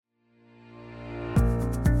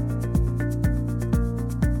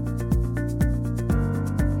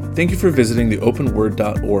Thank you for visiting the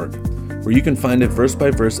openword.org, where you can find a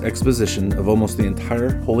verse-by-verse exposition of almost the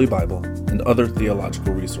entire Holy Bible and other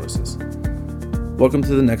theological resources. Welcome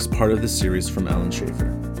to the next part of this series from Alan Schaefer.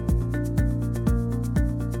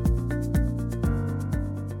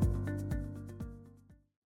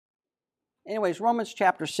 Anyways, Romans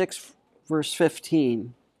chapter 6, verse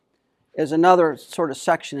 15 is another sort of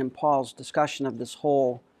section in Paul's discussion of this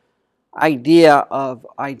whole idea of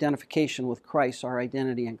identification with Christ, our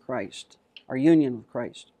identity in Christ, our union with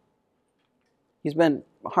Christ. He's been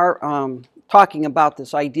talking about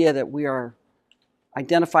this idea that we are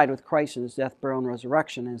identified with Christ in His death, burial, and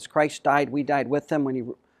resurrection. And as Christ died, we died with Him. When He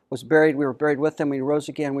was buried, we were buried with Him. When He rose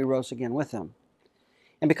again, we rose again with Him.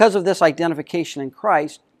 And because of this identification in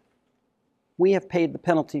Christ, we have paid the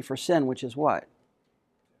penalty for sin, which is what?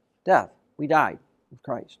 Death. We died with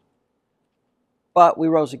Christ. But we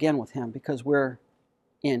rose again with Him because we're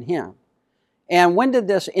in Him. And when did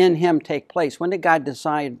this in Him take place? When did God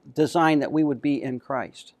design that we would be in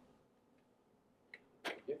Christ?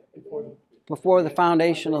 Before the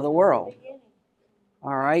foundation of the world.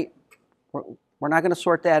 All right? We're not going to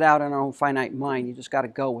sort that out in our own finite mind. You just got to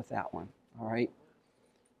go with that one. All right?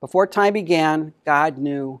 Before time began, God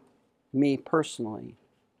knew me personally.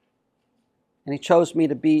 And He chose me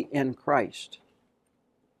to be in Christ.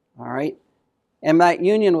 All right? And that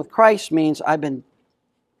union with Christ means I've been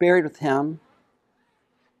buried with Him,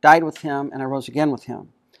 died with Him, and I rose again with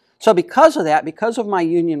Him. So because of that, because of my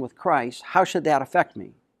union with Christ, how should that affect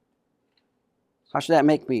me? How should that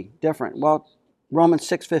make me different? Well, Romans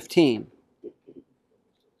 6:15.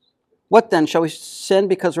 What then? Shall we sin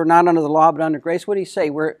because we're not under the law but under grace? What did He say?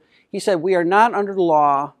 He said we are not under the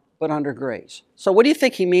law but under grace. So what do you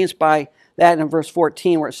think He means by that in verse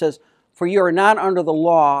 14 where it says, for you are not under the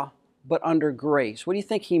law but under grace? What do you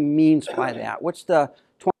think He means by that? What's the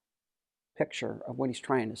picture of what He's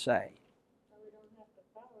trying to say?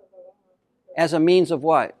 As a means of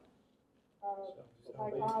what?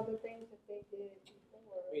 Like all the things that they did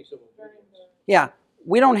before. Yeah,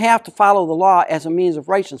 we don't have to follow the law as a means of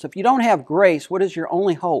righteousness. If you don't have grace, what is your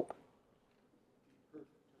only hope?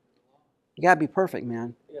 You got to be perfect,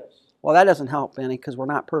 man. Yes. Well, that doesn't help any because we're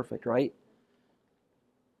not perfect, right?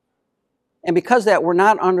 And because that we're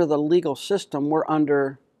not under the legal system, we're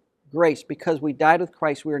under grace. Because we died with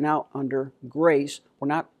Christ, we are now under grace. We're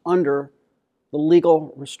not under the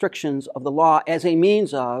legal restrictions of the law as a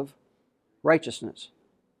means of righteousness.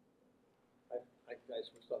 I was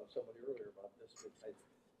talking to somebody earlier about this, but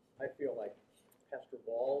I feel like Pastor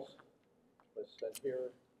Walls was sent here,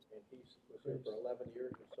 and he was here for 11 years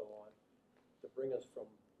and so on, to bring us from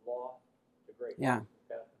law to grace. Yeah.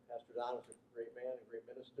 Pastor Don was a great man, a great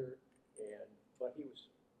minister, but he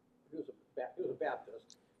was a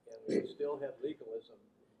Baptist, and we still had legalism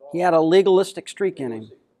involved. He had a legalistic streak in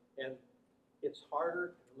him. And it's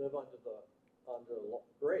harder to live under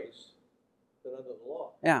grace than under the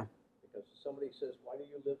law. Yeah. Because somebody says, why do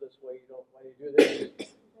you live this way? Why do you do this?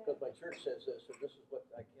 Because my church says this, or this is what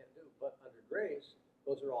I can't do. But under grace,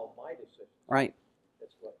 those are all my decisions. Right.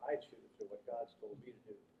 It's what I choose, or what God's told me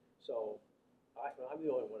to do. So I'm the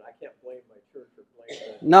only one. I can't blame my church or blame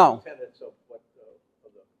the tenets of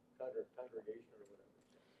the congregation or whatever.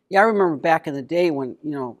 Yeah, I remember back in the day when,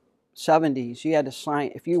 70s, you had to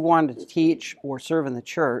sign, if you wanted to teach or serve in the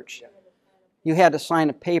church, you had to sign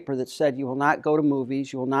a paper that said you will not go to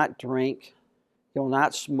movies, you will not drink, you will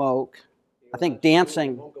not smoke. I think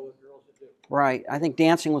dancing, won't go with girls that do. right, I think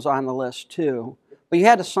dancing was on the list too. But you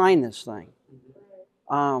had to sign this thing.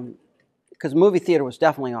 Because movie theater was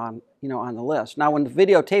definitely on the list. Now, when the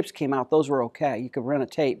videotapes came out, those were okay. You could rent a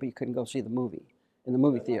tape, but you couldn't go see the movie in the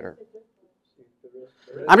movie theater.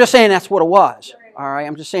 I'm just saying that's what it was. All right,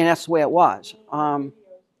 I'm just saying that's the way it was.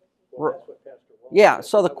 Yeah.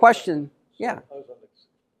 So the question, yeah. I was on the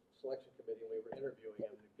selection committee and we were interviewing him,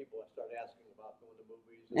 and people started asking about going to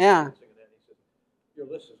movies and Yeah. dancing and that. And he said, "Your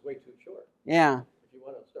list is way too short. Yeah. If you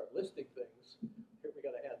want to start listing things, here we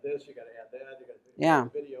got to add this, you got to add that, you got to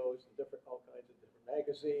do videos and all kinds of different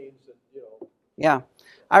magazines, and Yeah.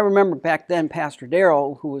 I remember back then, Pastor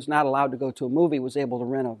Darrell, who was not allowed to go to a movie, was able to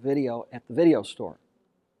rent a video at the video store.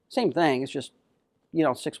 Same thing. It's just,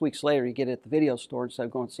 6 weeks later, you get it at the video store instead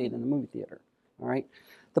of going to see it in the movie theater. All right.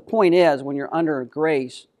 The point is, when you're under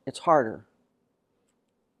grace, it's harder.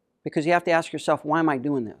 Because you have to ask yourself, why am I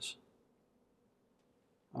doing this?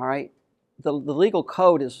 All right. The legal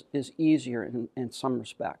code is easier in some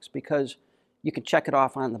respects because you can check it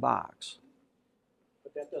off on the box.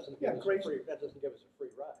 But that doesn't give us a free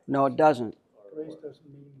ride. No, it doesn't. Grace doesn't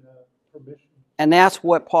mean permission. And that's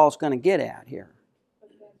what Paul's going to get at here.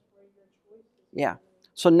 Yeah.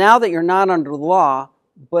 So now that you're not under the law,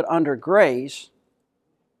 but under grace,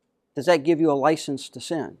 does that give you a license to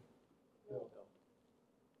sin?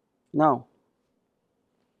 No.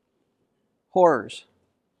 Horrors.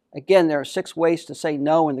 Again, there are 6 ways to say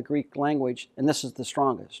no in the Greek language, and this is the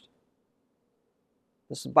strongest.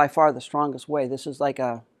 This is by far the strongest way. This is like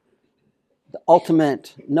the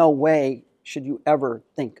ultimate no way should you ever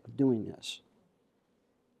think of doing this.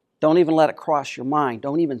 Don't even let it cross your mind.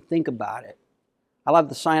 Don't even think about it. I love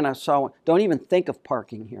the sign I saw. Don't even think of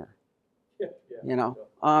parking here.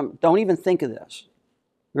 Don't even think of this.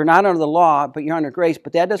 You're not under the law, but you're under grace.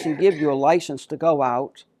 But that doesn't give you a license to go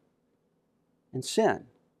out and sin,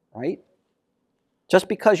 right? Just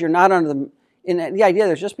because you're not under the idea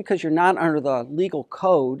is just because you're not under the legal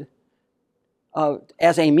code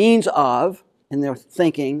as a means of, in their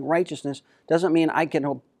thinking, righteousness, doesn't mean I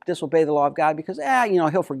can disobey the law of God because,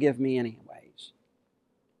 He'll forgive me anyways.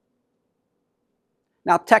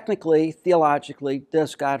 Now, technically, theologically,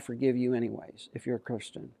 does God forgive you anyways if you're a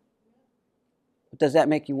Christian? But does that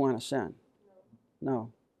make you want to sin?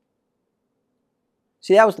 No.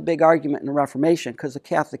 See, that was the big argument in the Reformation because the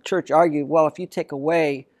Catholic Church argued, well, if you take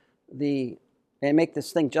away and make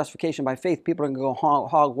this thing justification by faith, people are going to go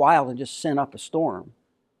hog wild and just sin up a storm.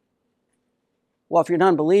 Well, if you're an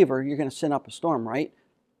unbeliever, you're going to sin up a storm, right?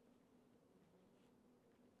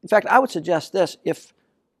 In fact, I would suggest this. If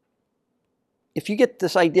you get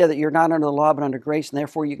this idea that you're not under the law but under grace and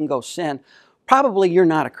therefore you can go sin, probably you're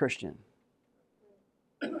not a Christian.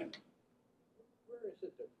 Where is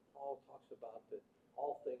it that Paul talks about that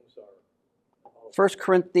all things are... 1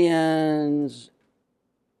 Corinthians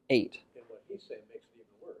 8. And what he's saying makes it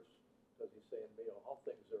even worse. Because he's saying, all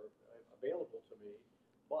things are available to me,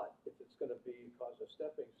 but if it's going to cause a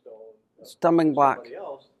stepping stone... Stumbling block. ...somebody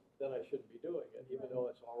else, then I shouldn't be doing it. Even though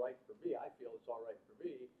it's all right for me, I feel it's all right for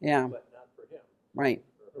me, but not for him. Right.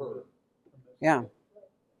 Or her. Yeah.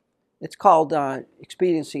 It's called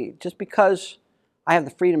expediency. Just because I have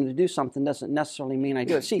the freedom to do something doesn't necessarily mean I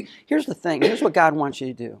do it. See, here's the thing. Here's what God wants you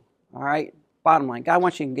to do. All right? Bottom line. God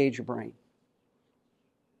wants you to engage your brain.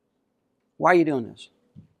 Why are you doing this?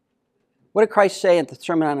 What did Christ say at the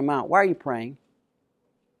Sermon on the Mount? Why are you praying?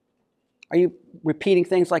 Are you repeating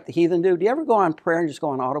things like the heathen do? Do you ever go on prayer and just go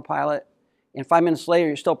on autopilot? And 5 minutes later,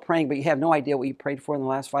 you're still praying, but you have no idea what you prayed for in the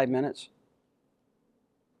last 5 minutes?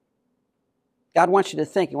 God wants you to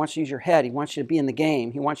think. He wants you to use your head. He wants you to be in the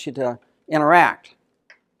game. He wants you to interact.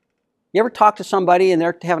 You ever talk to somebody and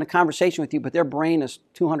they're having a conversation with you, but their brain is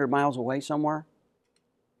 200 miles away somewhere?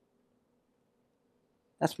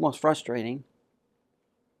 That's most frustrating.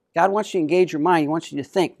 God wants you to engage your mind. He wants you to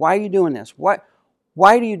think. Why are you doing this?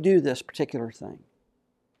 Why do you do this particular thing?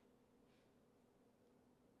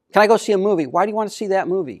 Can I go see a movie? Why do you want to see that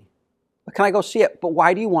movie? Can I go see it? But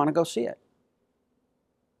why do you want to go see it?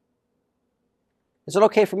 Is it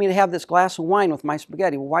okay for me to have this glass of wine with my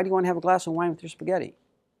spaghetti? Well, why do you want to have a glass of wine with your spaghetti?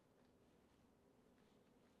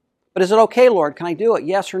 But is it okay, Lord? Can I do it?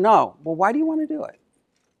 Yes or no? Well, why do you want to do it?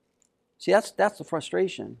 See, that's the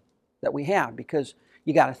frustration that we have because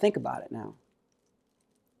you got to think about it now.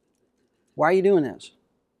 Why are you doing this?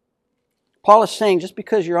 Paul is saying just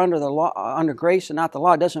because you're under the law, under grace and not the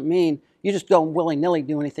law, doesn't mean you just don't willy-nilly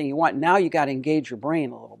do anything you want. Now you got to engage your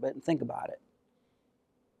brain a little bit and think about it.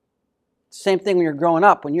 Same thing when you're growing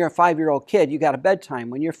up. When you're a 5-year-old kid, you got a bedtime.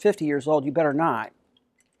 When you're 50 years old, you better not.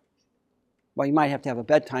 Well, you might have to have a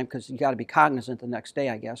bedtime because you got to be cognizant the next day,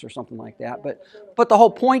 I guess, or something like that. But the whole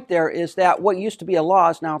point there is that what used to be a law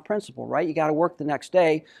is now a principle, right? You got to work the next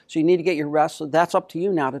day, so you need to get your rest. So that's up to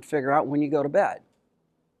you now to figure out when you go to bed.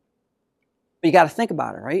 But you got to think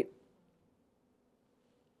about it, right?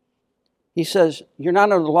 He says, you're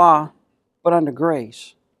not under the law, but under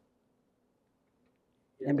grace.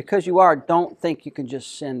 And because you are, don't think you can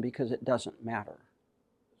just sin because it doesn't matter.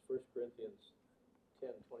 1 Corinthians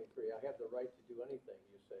 10:23. I have the right to do anything,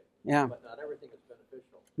 you say. Yeah. But not everything is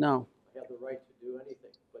beneficial. No. I have the right to do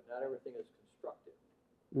anything, but not everything is constructive.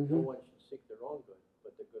 Mm-hmm. No one should seek their own good,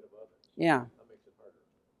 but the good of others. Yeah. That makes it harder.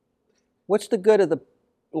 What's the good of the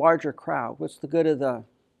larger crowd? What's the good of the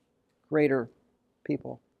greater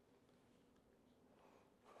people?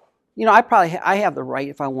 You know, I have the right,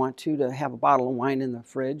 if I want to have a bottle of wine in the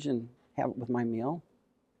fridge and have it with my meal.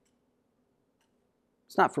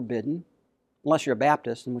 It's not forbidden, unless you're a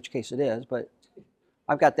Baptist, in which case it is, but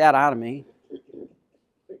I've got that out of me.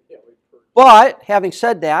 But, having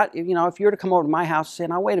said that, if you were to come over to my house and say,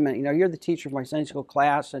 now, wait a minute, you're the teacher of my Sunday school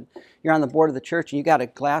class, and you're on the board of the church, and you got a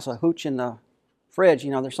glass of hooch in the fridge,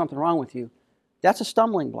 there's something wrong with you. That's a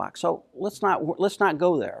stumbling block. So let's not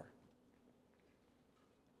go there.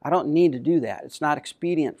 I don't need to do that. It's not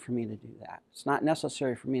expedient for me to do that. It's not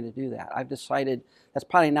necessary for me to do that. I've decided that's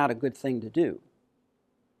probably not a good thing to do.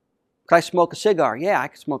 Could I smoke a cigar? Yeah, I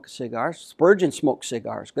could smoke a cigar. Spurgeon smoked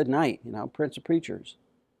cigars. Good night, Prince of Preachers.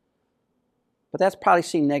 But that's probably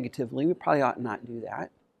seen negatively. We probably ought not do that.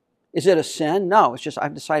 Is it a sin? No, it's just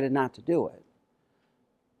I've decided not to do it.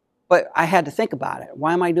 But I had to think about it.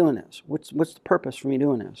 Why am I doing this? What's the purpose for me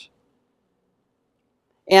doing this?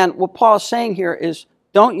 And what Paul is saying here is,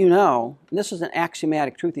 don't you know, and this is an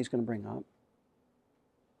axiomatic truth he's going to bring up,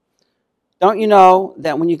 don't you know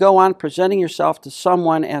that when you go on presenting yourself to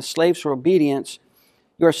someone as slaves for obedience,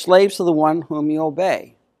 you are slaves to the one whom you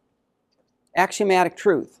obey? Axiomatic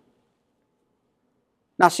truth.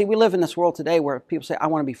 Now, see, we live in this world today where people say, I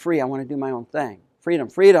want to be free, I want to do my own thing. Freedom,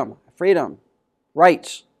 freedom, freedom,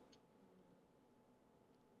 rights.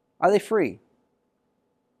 Are they free?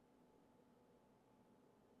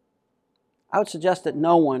 I would suggest that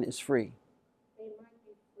no one is free. They might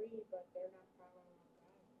be free, but they're not following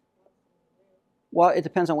God. Well, it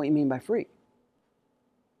depends on what you mean by free.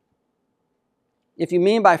 If you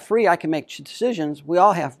mean by free, I can make decisions. We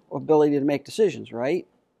all have ability to make decisions, right?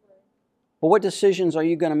 But what decisions are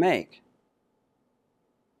you going to make?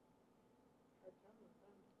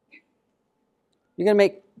 You're going to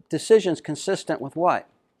make decisions consistent with what?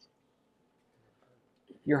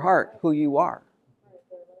 Your heart, who you are.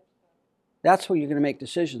 That's who you're going to make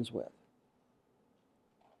decisions with.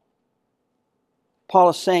 Paul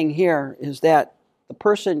is saying here is that the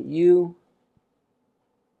person you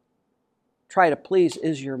try to please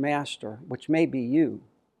is your master, which may be you.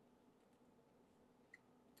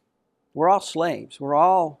 We're all slaves.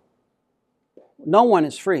 No one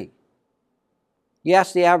is free. You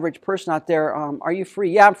ask the average person out there, are you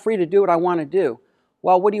free? Yeah, I'm free to do what I want to do.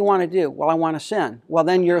 Well, what do you want to do? Well, I want to sin. Well,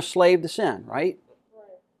 then you're a slave to sin, right?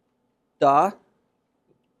 Duh.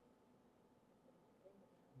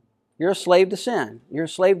 You're a slave to sin. You're a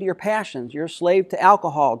slave to your passions. You're a slave to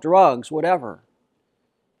alcohol, drugs, whatever.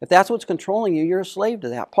 If that's what's controlling you, you're a slave to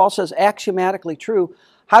that. Paul says, axiomatically true.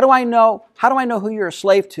 How do I know who you're a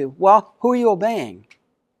slave to? Well, who are you obeying?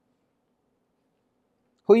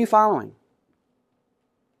 Who are you following?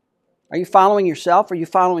 Are you following yourself? Are you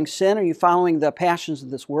following sin? Are you following the passions of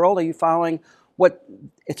this world? Are you following what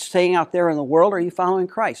it's saying out there in the world? Or are you following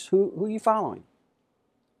Christ? Who are you following?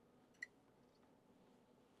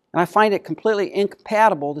 And I find it completely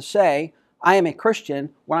incompatible to say, I am a Christian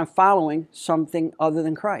when I'm following something other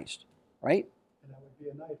than Christ. Right? And that would be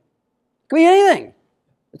an idol. It could be anything.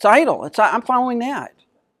 It's idol. I'm following that.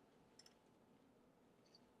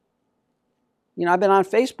 I've been on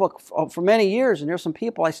Facebook for many years, and there's some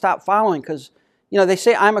people I stopped following because, they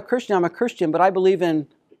say I'm a Christian, but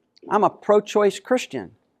I'm a pro-choice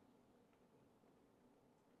Christian.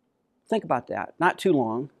 Think about that. Not too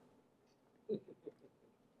long.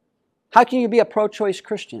 How can you be a pro-choice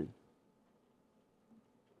Christian?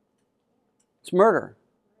 It's murder.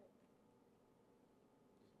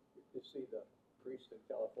 You see the priest in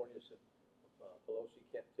California said Pelosi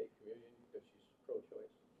can't take communion because she's pro-choice.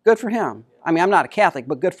 Good for him. I mean, I'm not a Catholic,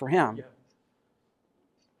 but good for him. Yeah.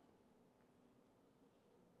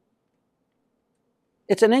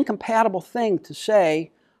 It's an incompatible thing to say,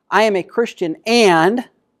 I am a Christian and,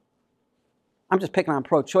 I'm just picking on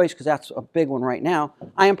pro-choice because that's a big one right now.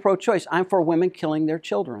 I am pro-choice. I'm for women killing their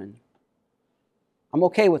children. I'm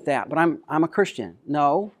okay with that, but I'm a Christian.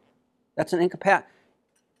 No, that's an incompatible.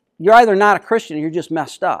 You're either not a Christian or you're just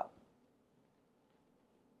messed up.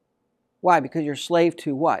 Why? Because you're a slave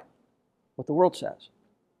to what? What the world says.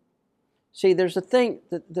 See, there's a thing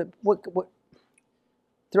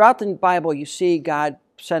throughout the Bible you see God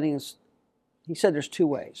setting us. He said there's two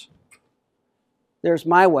ways. There's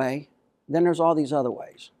my way, then there's all these other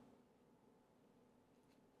ways.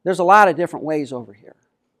 There's a lot of different ways over here.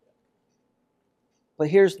 But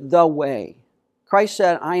here's the way. Christ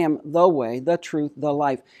said, I am the way, the truth, the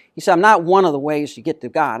life. He said, I'm not one of the ways to get to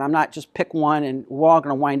God. I'm not just pick one and we're all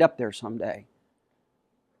going to wind up there someday.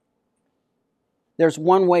 There's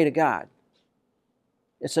one way to God.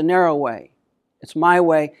 It's a narrow way. It's my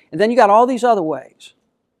way. And then you got all these other ways.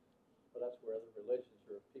 But that's where other religions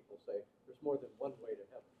or people say there's more than one way to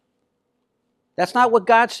heaven. That's not what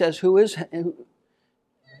God says.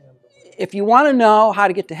 If you want to know how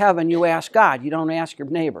to get to heaven, you ask God. You don't ask your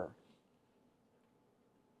neighbor.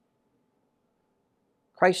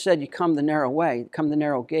 Christ said you come the narrow way, come the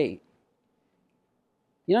narrow gate.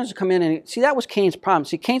 You don't just come in and... See, that was Cain's problem.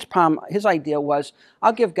 See, Cain's problem, his idea was,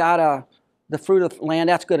 I'll give God the fruit of the land,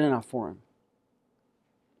 that's good enough for him.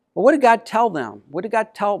 But what did God tell them? What did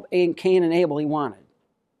God tell Cain and Abel he wanted?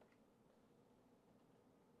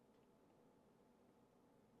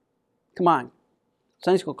 Come on.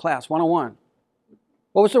 Sunday school class, 101.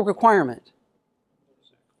 What was the requirement?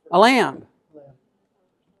 A lamb.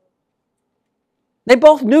 They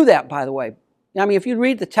both knew that, by the way. I mean, if you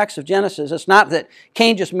read the text of Genesis, it's not that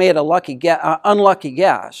Cain just made a unlucky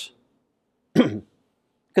guess.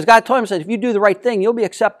 Because God told him, said, if you do the right thing, you'll be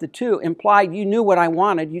accepted too. Implied you knew what I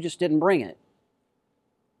wanted, you just didn't bring it.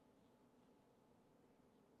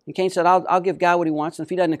 And Cain said, I'll give God what he wants, and if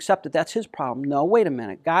he doesn't accept it, that's his problem. No, wait a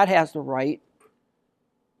minute. God has the right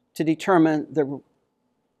to determine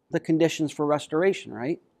the conditions for restoration,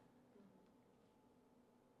 right?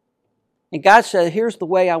 And God said, here's the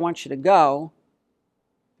way I want you to go.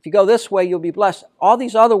 If you go this way, you'll be blessed. All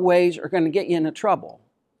these other ways are going to get you into trouble.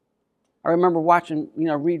 I remember watching,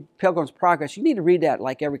 read Pilgrim's Progress. You need to read that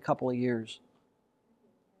like every couple of years.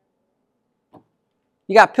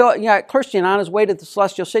 You got Christian on his way to the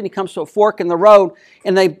celestial city. He comes to a fork in the road,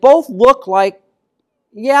 and they both look like,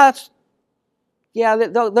 they're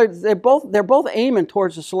both aiming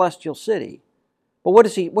towards the celestial city. But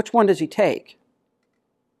which one does he take?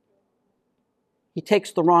 He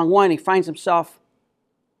takes the wrong one. He finds himself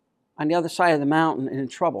on the other side of the mountain and in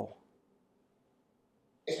trouble.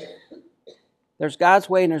 There's God's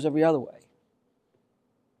way and there's every other way.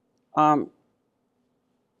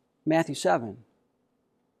 Matthew 7.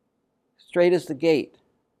 Straight is the gate.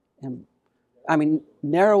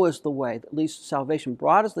 Narrow is the way that leads to salvation.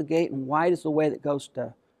 Broad is the gate and wide is the way that goes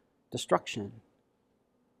to destruction.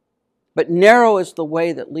 But narrow is the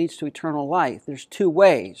way that leads to eternal life. There's two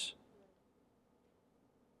ways.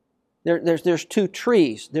 There's two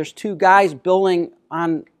trees. There's two guys building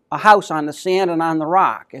on a house on the sand and on the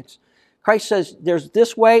rock. Christ says there's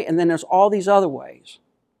this way and then there's all these other ways.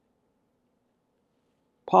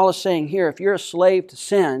 Paul is saying here, if you're a slave to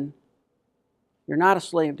sin, you're not a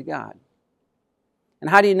slave to God. And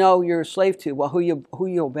how do you know you're a slave to? Well, who you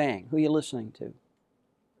obeying? Who are you listening to?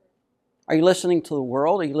 Are you listening to the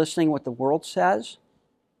world? Are you listening to what the world says?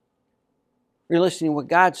 Or are you listening to what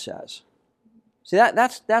God says? See,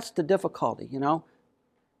 that's the difficulty,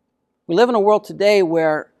 We live in a world today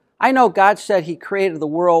where I know God said He created the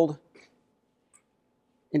world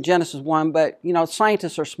in Genesis 1, but,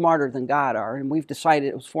 scientists are smarter than God are, and we've decided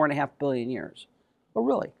it was 4.5 billion years. Well,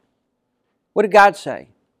 really? What did God say?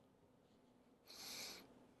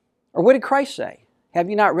 Or what did Christ say? Have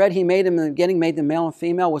you not read He made them in the beginning, made them male and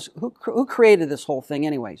female? Who created this whole thing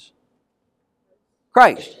anyways?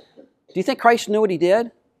 Christ. Do you think Christ knew what He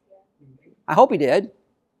did? I hope He did.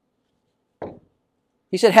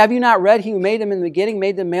 He said, have you not read He who made them in the beginning,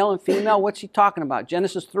 made them male and female? What's He talking about?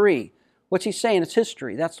 Genesis 3. What's He saying? It's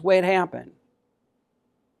history. That's the way it happened.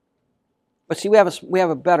 But see, we have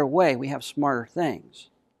a better way. We have smarter things.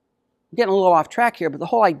 I'm getting a little off track here, but the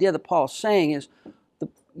whole idea that Paul is saying is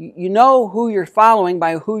you know who you're following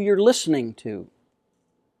by who you're listening to.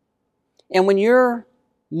 And when your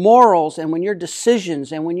morals and when your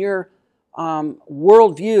decisions and when your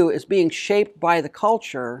worldview is being shaped by the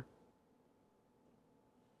culture,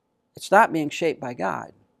 it's not being shaped by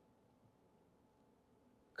God.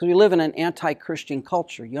 Because we live in an anti-Christian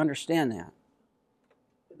culture. You understand that?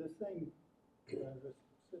 The thing I was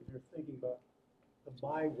sitting here thinking about the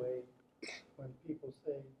my way, when people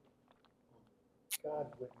say God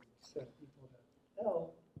would send people to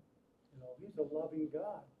hell, He's a loving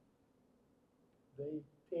God. They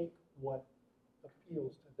take what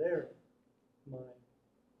appeals to their mind.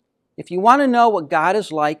 If you want to know what God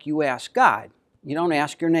is like, you ask God. You don't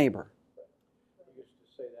ask your neighbor. We used to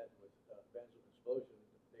say that with Ben's Explosion.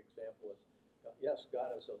 The example is, yes,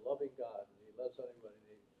 God is a loving God, and He loves anyone,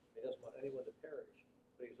 and He doesn't want anyone to perish.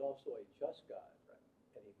 But He's also a just God, right?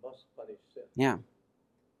 And He must punish sin. Yeah.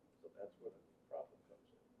 So that's where the problem comes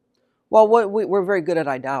in. Well, we're very good at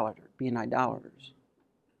being idolaters.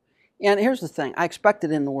 And here's the thing. I expect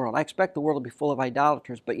it in the world. I expect the world to be full of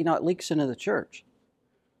idolaters, but it leaks into the church.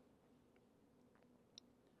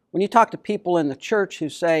 When you talk to people in the church who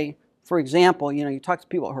say, for example, you talk to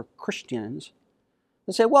people who are Christians,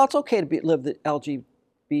 they say, well, it's okay to live the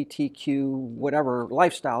LGBTQ whatever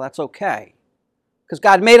lifestyle. That's okay. Because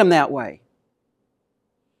God made them that way.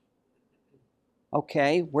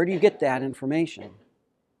 Okay, where do you get that information?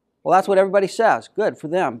 Well, that's what everybody says. Good for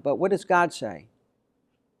them. But what does God say?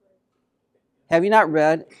 Have you not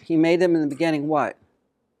read, He made them in the beginning what?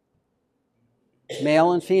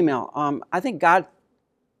 Male and female. I think God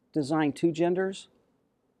designed 2 genders,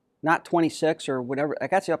 not 26 or whatever. I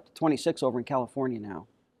got you up to 26 over in California now.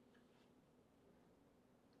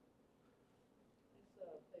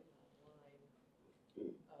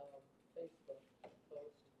 Facebook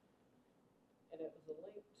post, and it was a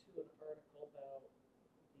link to an article about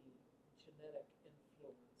the genetic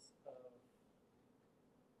influence of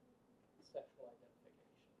sexual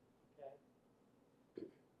identification, okay?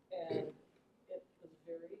 And it was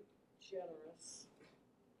very generous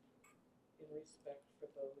in respect for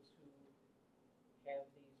those who have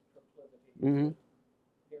these proclivities Mm-hmm.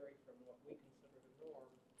 that vary from what we consider the norm.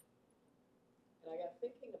 And I got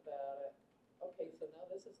thinking about it. Okay, so now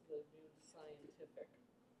this is the new scientific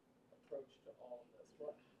approach to all of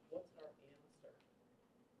this. What's our answer?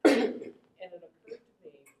 And it occurred to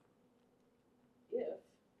me, if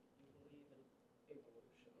you believe in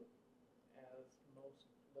evolution, as most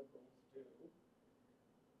liberals do,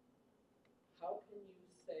 how can you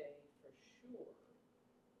say for sure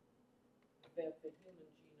that the human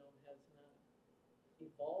genome has not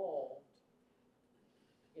evolved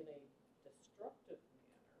in a destructive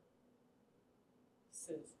manner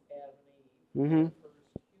since Adam and Eve, Mm-hmm. the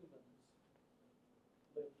first humans,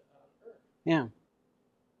 lived on Earth? Yeah.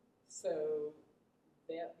 So,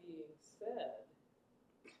 that being said,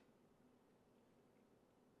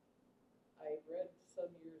 I read some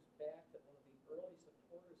years back that one of the early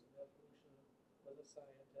supporters of evolution was a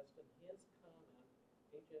scientist, and his comment,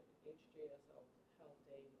 H.J.S.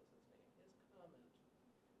 Haldane was his name, his comment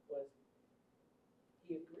was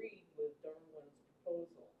he agreed with Darwin's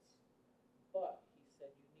proposals, but he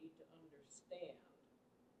said you need to understand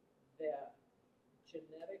that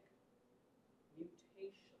genetic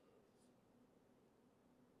mutations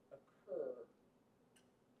occur,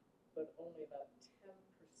 but only about 10%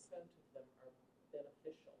 of them are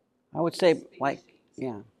beneficial. I would say, to like, species.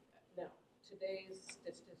 yeah, Now, today's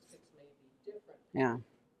statistics may be different, yeah.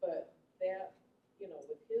 but that,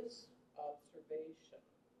 with his observation,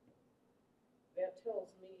 that tells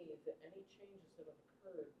me that any changes that have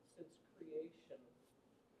occurred since creation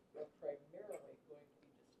are primarily going to be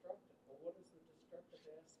destructive. Well, what is the destructive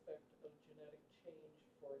aspect of genetic change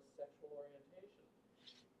for sexual orientation?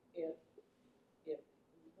 It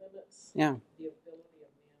limits Yeah. the ability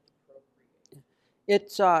of man to procreate.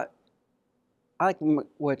 It's I like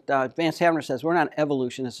what Vance Havner says. We're not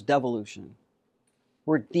evolution; it's devolution.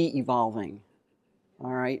 We're de-evolving.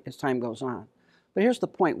 All right, as time goes on. But here's the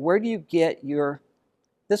point: where do you get your?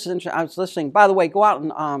 This is interesting. I was listening. By the way, go out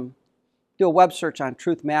and do a web search on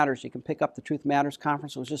Truth Matters. You can pick up the Truth Matters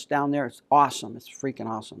conference. It was just down there. It's awesome. It's freaking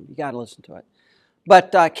awesome. You got to listen to it.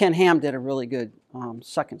 But Ken Ham did a really good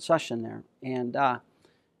second session there, and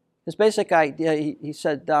his basic idea. He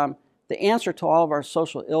said. The answer to all of our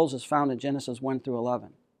social ills is found in Genesis 1 through 11.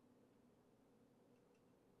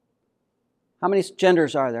 How many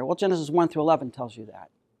genders are there? Well, Genesis 1 through 11 tells you that.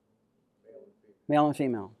 Male and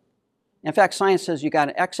female. In fact, science says you got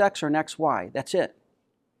an XX or an XY. That's it.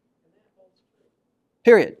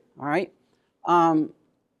 Period. All right?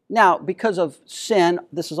 Now, because of sin,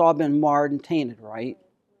 this has all been marred and tainted, right?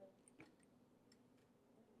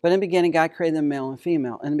 But in the beginning, God created them male and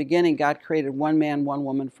female. In the beginning, God created one man, one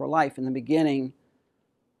woman for life. In the beginning,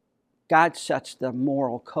 God sets the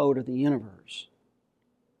moral code of the universe.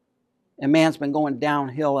 And man's been going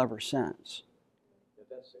downhill ever since. Yeah,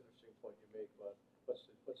 that's an interesting point you make, but what's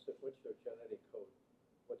their genetic code?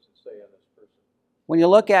 What's it say on this person? When you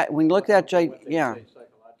look at When they yeah, say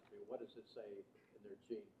psychologically, what does it say in their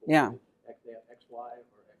gene? Yeah. They have XY or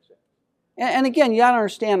XX? and again, you got to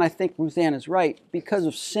understand, I think Ruth Ann is right, because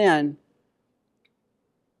of sin,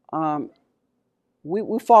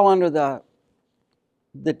 we fall under the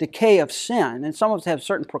decay of sin, and some of us have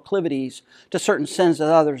certain proclivities to certain sins that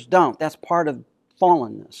others don't. That's part of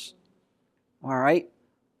fallenness. All right?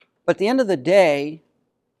 But at the end of the day,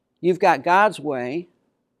 you've got God's way,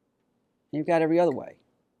 and you've got every other way.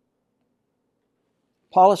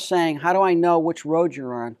 Paul is saying, how do I know which road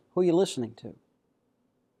you're on? Who are you listening to?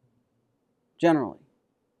 Generally.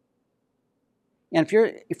 And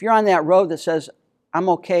if you're on that road that says, I'm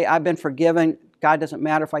okay, I've been forgiven, God doesn't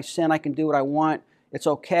matter if I sin, I can do what I want, it's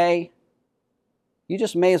okay, you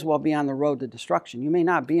just may as well be on the road to destruction. You may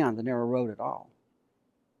not be on the narrow road at all.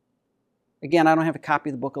 Again, I don't have a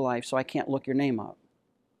copy of the Book of Life, so I can't look your name up.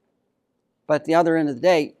 But at the other end of the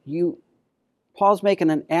day, Paul's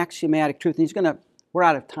making an axiomatic truth. And we're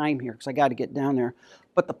out of time here because I got to get down there.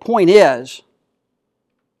 But the point is,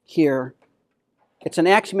 here, it's an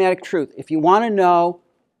axiomatic truth. If you want to know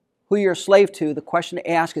who you're a slave to, the question to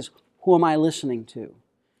ask is, who am I listening to?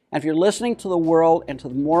 And if you're listening to the world and to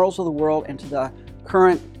the morals of the world and to the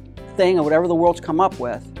current thing or whatever the world's come up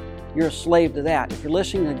with, you're a slave to that. If you're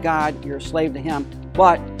listening to God, you're a slave to Him.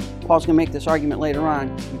 But Paul's going to make this argument later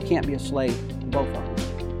on. You can't be a slave to both of them.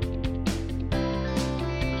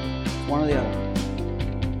 It's one or the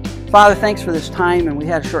other. Father, thanks for this time, and we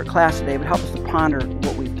had a short class today, but help us to ponder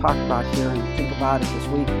what we've talked about here and think about it this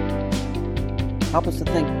week. Help us to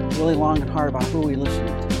think really long and hard about who we're listening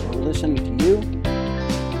to. Are we we listening to you? Or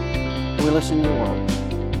are we listening to the world?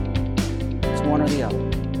 It's one or the other.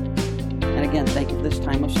 And again, thank you for this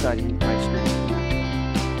time of study in Christ's name.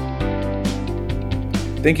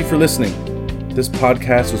 Amen. Thank you for listening. This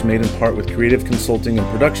podcast was made in part with creative consulting and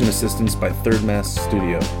production assistance by Third Mass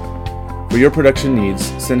Studio. For your production needs,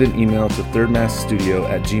 send an email to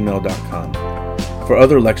thirdmassstudio@gmail.com. For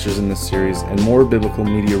other lectures in this series and more biblical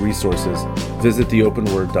media resources, visit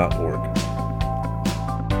theopenword.org.